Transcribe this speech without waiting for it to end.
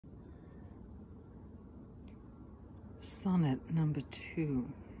Sonnet number 2.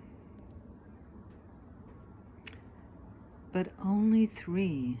 But only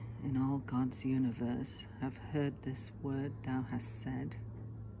 3 in all God's universe have heard this word thou hast said,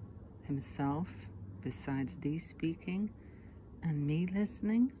 himself, besides thee speaking, and me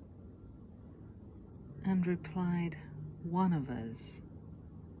listening, and replied, one of us,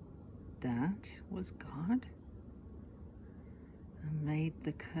 that was God, and laid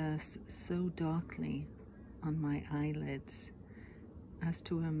the curse so darkly on my eyelids as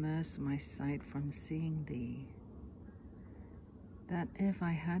to amerce my sight from seeing thee, that if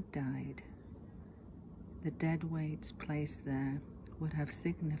I had died, the dead weight's place there would have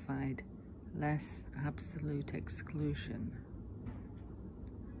signified less absolute exclusion.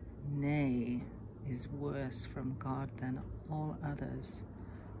 Nay, is worse from God than all others.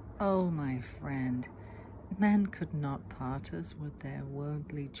 O my friend, men could not part us with their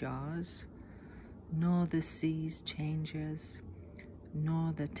worldly jars, nor the sea's changes,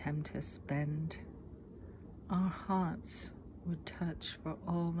 nor the tempests bend. Our hearts would touch for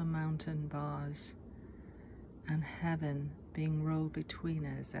all the mountain bars, and heaven being rolled between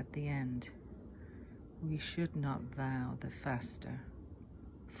us at the end, we should not vow the faster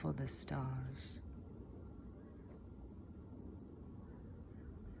for the stars.